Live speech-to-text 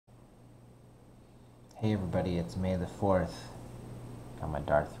Hey everybody, it's May the 4th. Got my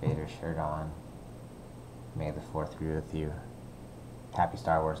Darth Vader shirt on. May the 4th be with you. Happy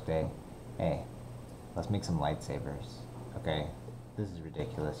Star Wars Day. Hey, let's make some lightsabers, okay? This is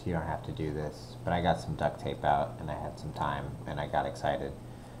ridiculous, you don't have to do this, but I got some duct tape out and I had some time and I got excited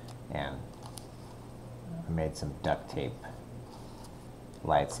and I made some duct tape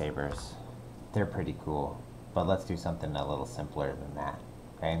lightsabers. They're pretty cool, but let's do something a little simpler than that,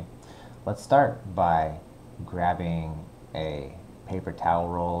 okay? Let's start by grabbing a paper towel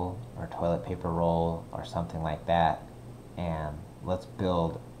roll or toilet paper roll or something like that, and let's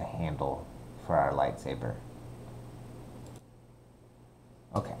build a handle for our lightsaber.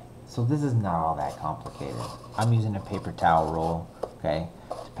 Okay, so this is not all that complicated. I'm using a paper towel roll, okay?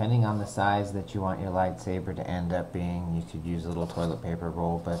 Depending on the size that you want your lightsaber to end up being, you could use a little toilet paper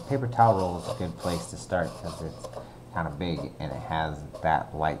roll, but paper towel roll is a good place to start because it's kind of big and it has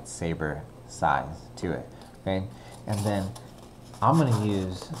that lightsaber size to it, okay? And then I'm gonna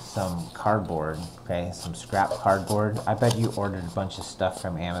use some cardboard, okay, some scrap cardboard. I bet you ordered a bunch of stuff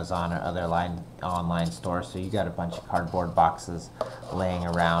from Amazon or other online stores, so you got a bunch of cardboard boxes laying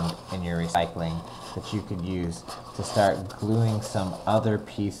around in your recycling that you could use to start gluing some other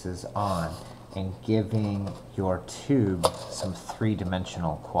pieces on and giving your tube some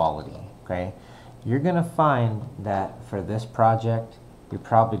three-dimensional quality, okay? You're gonna find that for this project, you're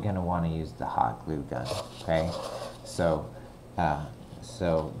probably gonna wanna use the hot glue gun, okay? So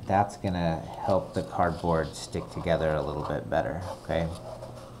that's gonna help the cardboard stick together a little bit better, okay?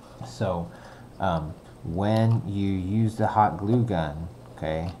 So when you use the hot glue gun,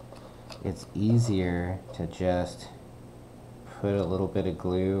 okay, it's easier to just put a little bit of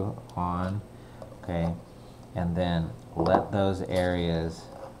glue on, okay, and then let those areas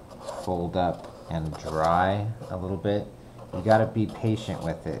fold up and dry a little bit. You got to be patient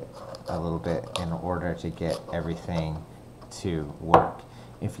with it a little bit in order to get everything to work.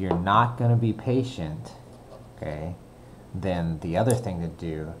 If you're not going to be patient, okay, then the other thing to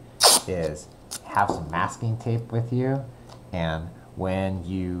do is have some masking tape with you, and when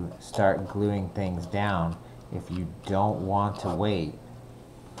you start gluing things down, if you don't want to wait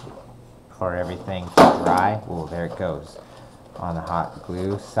for everything to dry, well, there it goes on the hot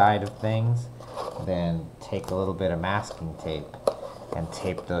glue side of things, then take a little bit of masking tape and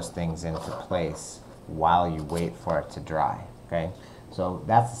tape those things into place while you wait for it to dry, okay? So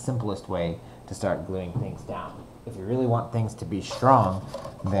that's the simplest way to start gluing things down. If you really want things to be strong,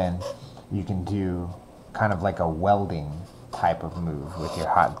 then you can do kind of like a welding type of move with your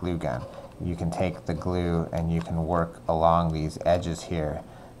hot glue gun. You can take the glue and you can work along these edges here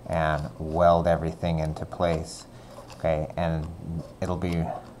and weld everything into place, okay? And it'll be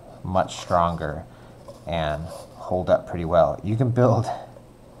much stronger and hold up pretty well. You can build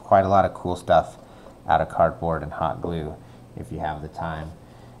quite a lot of cool stuff out of cardboard and hot glue if you have the time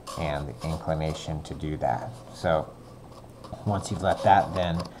and the inclination to do that. So once you've let that,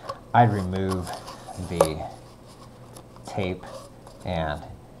 then I'd remove the tape, and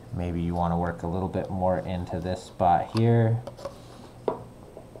maybe you want to work a little bit more into this spot here,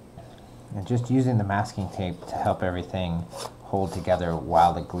 and just using the masking tape to help everything hold together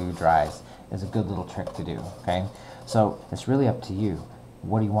while the glue dries is a good little trick to do, okay? So it's really up to you.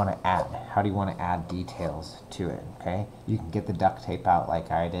 What do you want to add? How do you want to add details to it, okay? You can get the duct tape out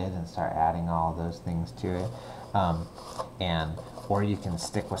like I did and start adding all those things to it. Or you can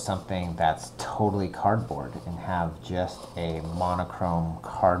stick with something that's totally cardboard and have just a monochrome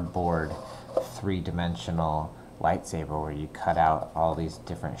cardboard three-dimensional lightsaber where you cut out all these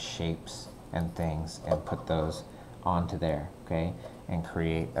different shapes and things and put those onto there, okay, and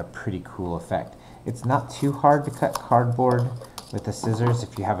create a pretty cool effect. It's not too hard to cut cardboard with the scissors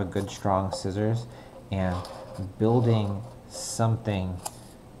if you have a good strong scissors, and building something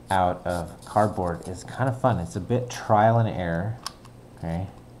out of cardboard is kind of fun. It's a bit trial and error, okay,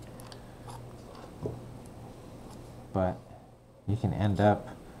 but you can end up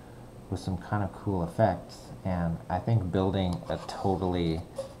with some kind of cool effects. And I think building a totally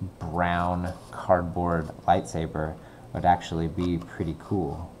brown cardboard lightsaber would actually be pretty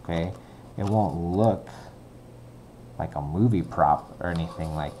cool, okay? It won't look like a movie prop or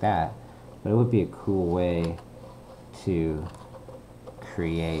anything like that, but it would be a cool way to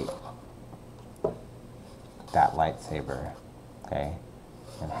create that lightsaber, okay?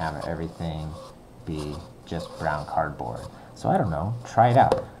 And have everything be just brown cardboard. So I don't know, try it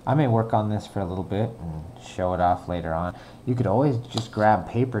out. I may work on this for a little bit and show it off later on. You could always just grab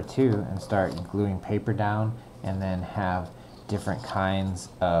paper too and start gluing paper down and then have different kinds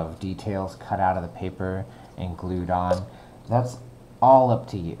of details cut out of the paper and glued on. That's all up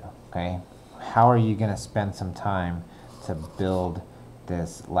to you, okay? how are you going to spend some time to build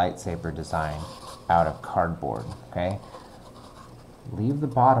this lightsaber design out of cardboard, okay? Leave the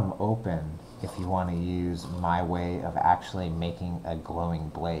bottom open if you want to use my way of actually making a glowing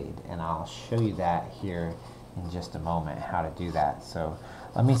blade, and I'll show you that here in just a moment, how to do that. So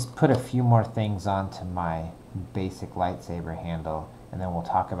let me put a few more things onto my basic lightsaber handle, and then we'll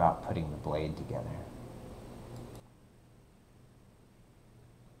talk about putting the blade together.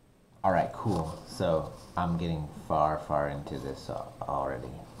 Alright, cool. So I'm getting far into this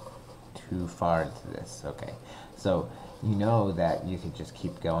already. Too far into this. Okay. So you know that you could just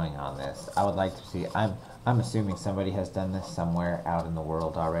keep going on this. I would like to see, I'm assuming somebody has done this somewhere out in the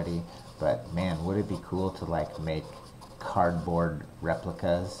world already, but man, would it be cool to like make cardboard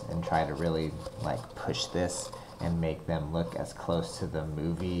replicas and try to really like push this and make them look as close to the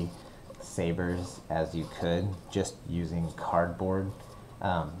movie Sabers as you could, just using cardboard,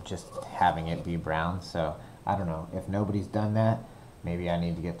 just having it be brown. So I don't know, if nobody's done that, maybe I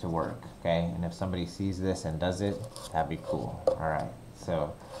need to get to work, okay? And if somebody sees this and does it, that'd be cool. All right,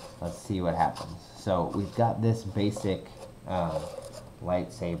 so let's see what happens. So we've got this basic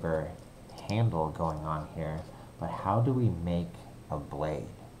lightsaber handle going on here, but how do we make a blade,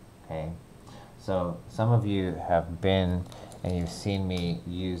 okay? So some of you have been and you've seen me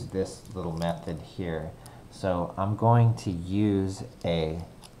use this little method here. So I'm going to use a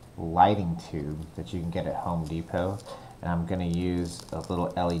lighting tube that you can get at Home Depot, and I'm going to use a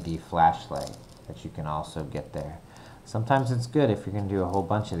little LED flashlight that you can also get there. Sometimes it's good, if you're going to do a whole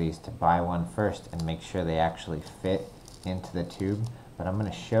bunch of these, to buy one first and make sure they actually fit into the tube. But I'm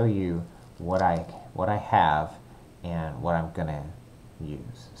going to show you what I have and what I'm going to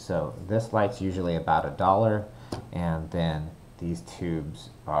use. So this light's usually about $1, and then these tubes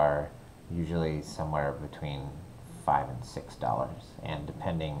are usually somewhere between $5 and $6, and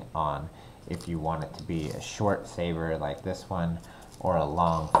depending on if you want it to be a short saber like this one or a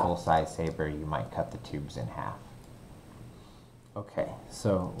long full-size saber, you might cut the tubes in half. Okay,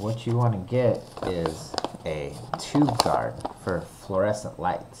 so what you want to get is a tube guard for fluorescent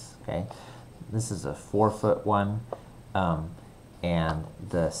lights. Okay, this is a 4-foot one, and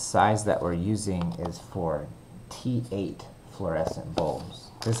the size that we're using is for T8 fluorescent bulbs.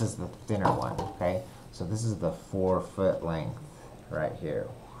 This is the thinner one, okay? So this is the 4-foot length right here.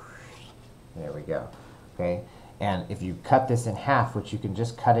 There we go, okay? And if you cut this in half, which you can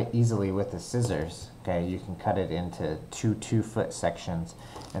just cut it easily with the scissors, okay? You can cut it into two 2-foot sections,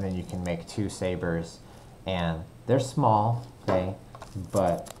 and then you can make 2 sabers. And they're small, okay?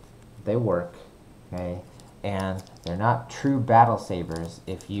 But they work, okay? And they're not true battle sabers.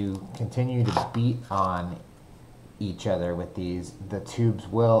 If you continue to beat on each other with these, the tubes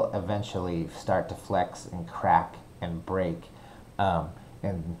will eventually start to flex and crack and break,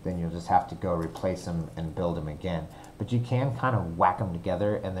 and then you'll just have to go replace them and build them again. But you can kind of whack them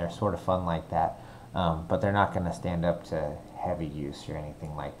together, and they're sort of fun like that, but they're not going to stand up to heavy use or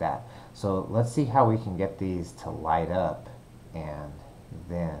anything like that. So let's see how we can get these to light up, and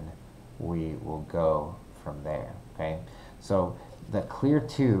then we will go from there, okay? So the clear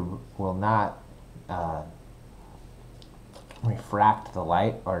tube will not refract the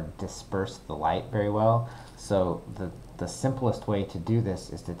light or disperse the light very well. So the simplest way to do this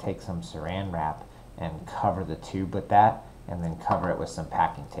is to take some saran wrap and cover the tube with that, and then cover it with some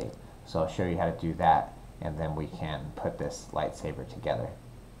packing tape. So I'll show you how to do that, and then we can put this lightsaber together.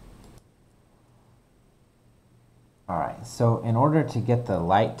 Alright, so in order to get the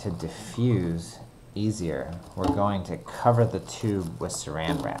light to diffuse easier, we're going to cover the tube with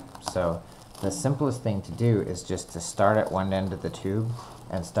saran wrap. So the simplest thing to do is just to start at one end of the tube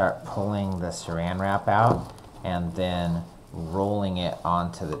and start pulling the saran wrap out and then rolling it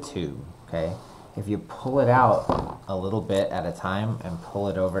onto the tube, okay? If you pull it out a little bit at a time and pull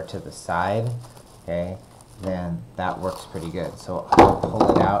it over to the side, okay, then that works pretty good. So I'll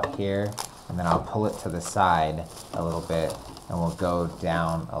pull it out here, and then I'll pull it to the side a little bit, and we'll go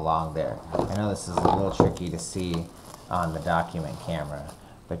down along there. I know this is a little tricky to see on the document camera,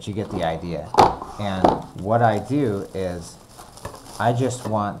 but you get the idea. And what I do is I just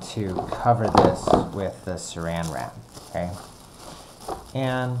want to cover this with the saran wrap, okay?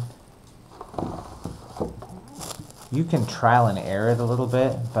 And you can trial and error it a little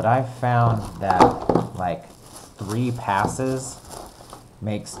bit, but I found that like 3 passes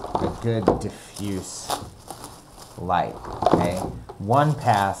makes a good diffuse light, okay? 1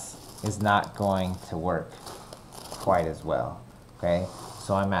 pass is not going to work quite as well, okay?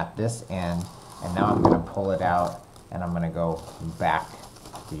 So I'm at this end, and now I'm going to pull it out, and I'm going to go back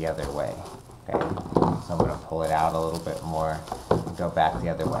the other way, okay? So I'm going to pull it out a little bit more and go back the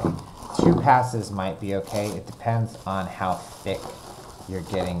other way. 2 passes might be okay. It depends on how thick you're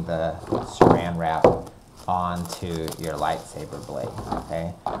getting the saran wrap onto your lightsaber blade,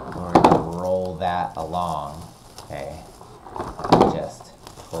 okay? We're going to roll that along, okay? Just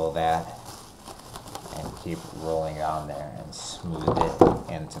pull that and keep rolling it on there and smooth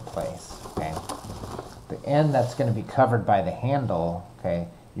it into place, okay? The end that's going to be covered by the handle, okay,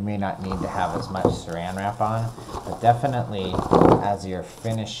 you may not need to have as much saran wrap on, but definitely as you're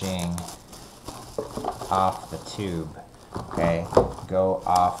finishing off the tube, okay, go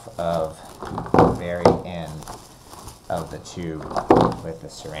off of the very end of the tube with the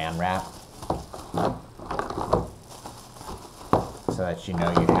saran wrap so that you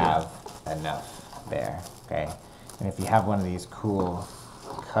know you have enough there, okay? And if you have one of these cool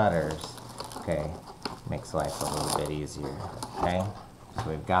cutters, okay, makes life a little bit easier, okay? So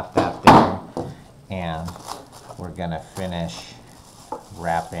we've got that there, and we're gonna finish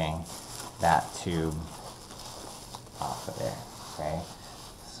wrapping that tube off of there, okay?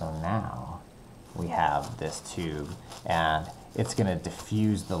 So now we have this tube, and it's gonna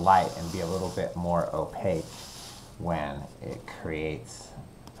diffuse the light and be a little bit more opaque when it creates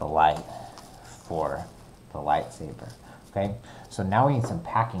the light for the lightsaber, okay? So now we need some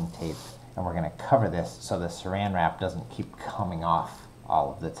packing tape, and we're gonna cover this so the saran wrap doesn't keep coming off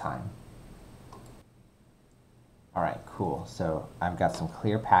all of the time. All right, cool. So I've got some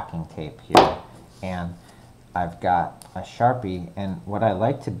clear packing tape here, and I've got a Sharpie, and what I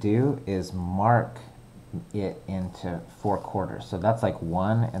like to do is mark it into 4 quarters. So that's like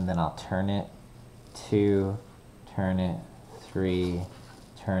 1, and then I'll turn it, 2, turn it, 3,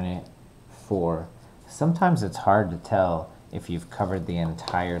 turn it, 4. Sometimes it's hard to tell if you've covered the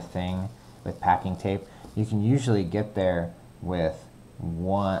entire thing with packing tape. You can usually get there with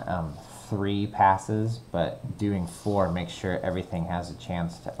 3 passes, but doing 4 makes sure everything has a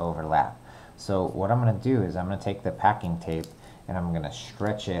chance to overlap. So what I'm going to do is I'm going to take the packing tape and I'm going to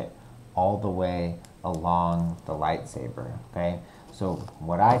stretch it all the way along the lightsaber, okay? So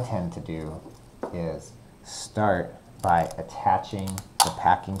what I tend to do is start by attaching the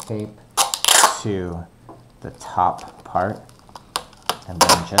packing tape to the top part and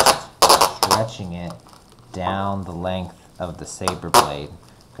then just stretching it down the length of the saber blade,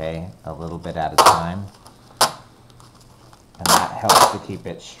 okay, a little bit at a time, and that helps to keep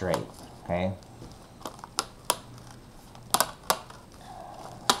it straight, okay?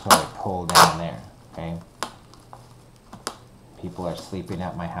 So I pull down there, okay? People are sleeping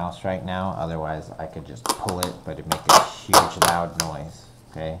at my house right now, otherwise I could just pull it, but it'd make a huge loud noise,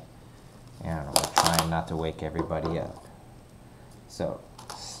 okay? And we're trying not to wake everybody up. So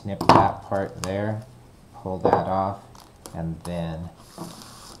snip that part there, pull that off, and then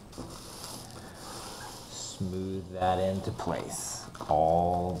smooth that into place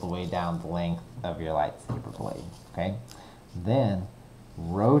all the way down the length of your lightsaber blade, okay? Then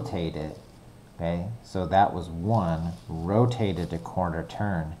rotate it, okay? So that was 1, rotate it a quarter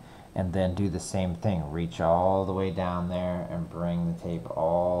turn, and then do the same thing. Reach all the way down there and bring the tape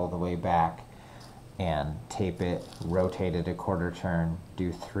all the way back and tape it, rotate it a quarter turn,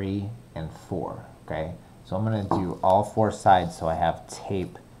 do 3 and 4, okay? So I'm going to do all 4 sides so I have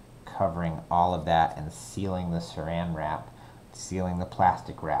tape covering all of that and sealing the saran wrap, sealing the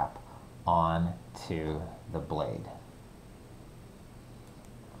plastic wrap onto the blade.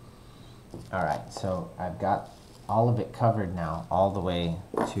 Alright, so I've got all of it covered now, all the way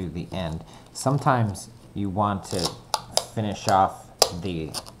to the end. Sometimes you want to finish off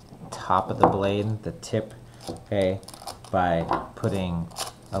the top of the blade, the tip, okay, by putting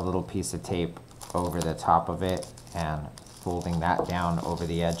a little piece of tape over the top of it and folding that down over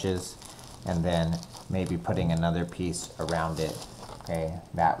the edges, and then maybe putting another piece around it, okay,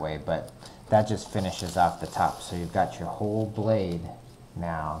 that way. But that just finishes off the top. So you've got your whole blade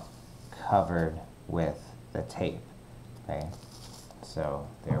now covered with the tape, okay? So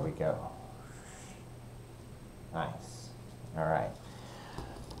there we go. Nice. All right.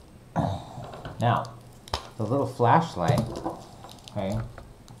 Now, the little flashlight, okay,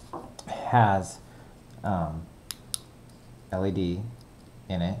 has LED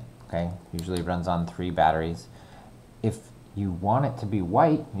in it, okay? Usually runs on 3 batteries. If you want it to be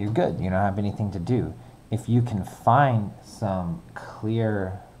white, you're good. You don't have anything to do. If you can find some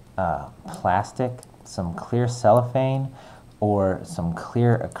clear plastic, some clear cellophane, or some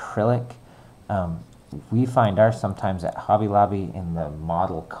clear acrylic, we find ours sometimes at Hobby Lobby in the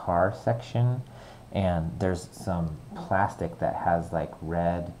model car section, and there's some plastic that has like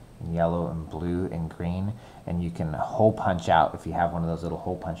red, yellow, and blue, and green, and you can hole punch out if you have one of those little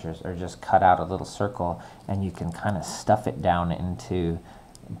hole punchers, or just cut out a little circle and you can kind of stuff it down into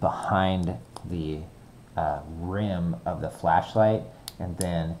behind the rim of the flashlight, and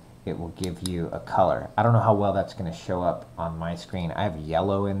then it will give you a color. I don't know how well that's going to show up on my screen. I have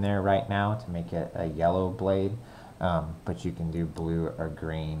yellow in there right now to make it a yellow blade, but you can do blue or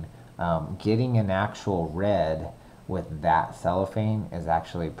green. Getting an actual red with that cellophane is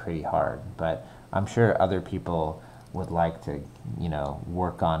actually pretty hard, but I'm sure other people would like to, you know,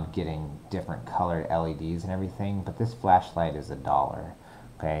 work on getting different colored LEDs and everything, but this flashlight is $1,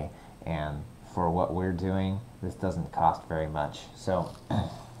 okay? And for what we're doing, this doesn't cost very much. So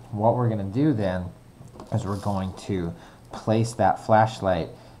what we're going to do then is we're going to place that flashlight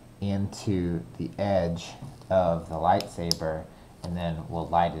into the edge of the lightsaber, and then we'll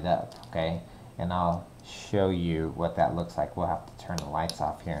light it up, okay? And I'll show you what that looks like. We'll have to turn the lights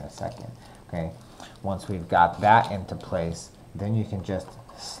off here in a second, okay? Once we've got that into place, then you can just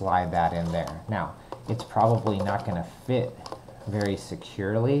slide that in there. Now, it's probably not going to fit very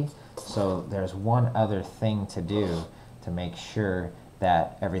securely, so there's one other thing to do to make sure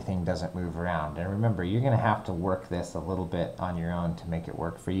that everything doesn't move around. And remember, you're going to have to work this a little bit on your own to make it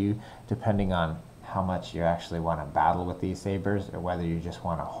work for you, depending on how much you actually want to battle with these sabers, or whether you just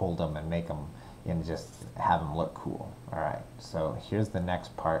want to hold them and make them and just have them look cool. All right, so here's the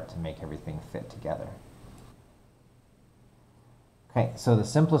next part to make everything fit together. Okay, so the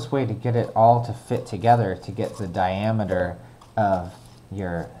simplest way to get it all to fit together, to get the diameter of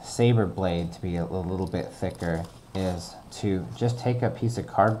your saber blade to be a little bit thicker, is to just take a piece of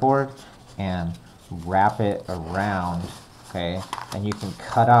cardboard and wrap it around, okay? And you can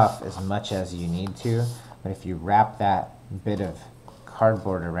cut off as much as you need to, but if you wrap that bit of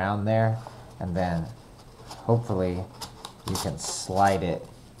cardboard around there, and then hopefully you can slide it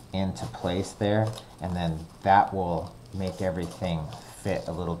into place there, and then that will make everything fit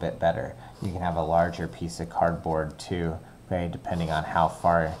a little bit better. You can have a larger piece of cardboard too, okay, depending on how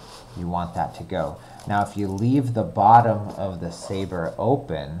far you want that to go. Now, if you leave the bottom of the saber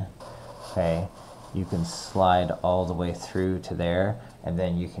open, okay, you can slide all the way through to there, and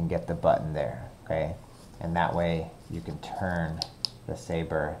then you can get the button there, okay? And that way you can turn the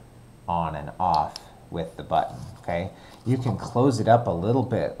saber on and off with the button, okay? You can close it up a little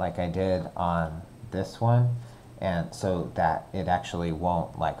bit like I did on this one, and so that it actually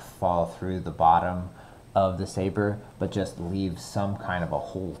won't like fall through the bottom of the saber, but just leave some kind of a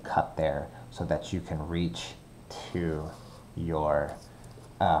hole cut there so that you can reach to your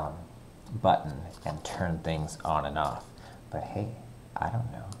button and turn things on and off. But hey, I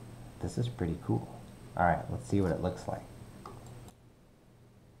don't know. This is pretty cool. All right, let's see what it looks like.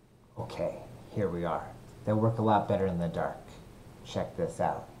 Okay, here we are. They work a lot better in the dark. Check this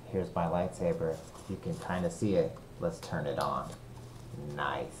out. Here's my lightsaber. You can kind of see it. Let's turn it on.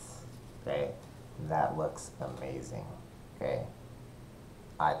 Nice. Okay, that looks amazing. Okay,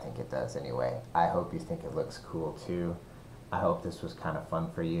 I think it does anyway. I hope you think it looks cool too. I hope this was kind of fun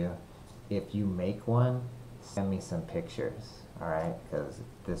for you. If you make one, send me some pictures, all right? Because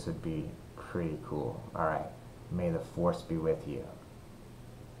this would be pretty cool. All right, may the force be with you.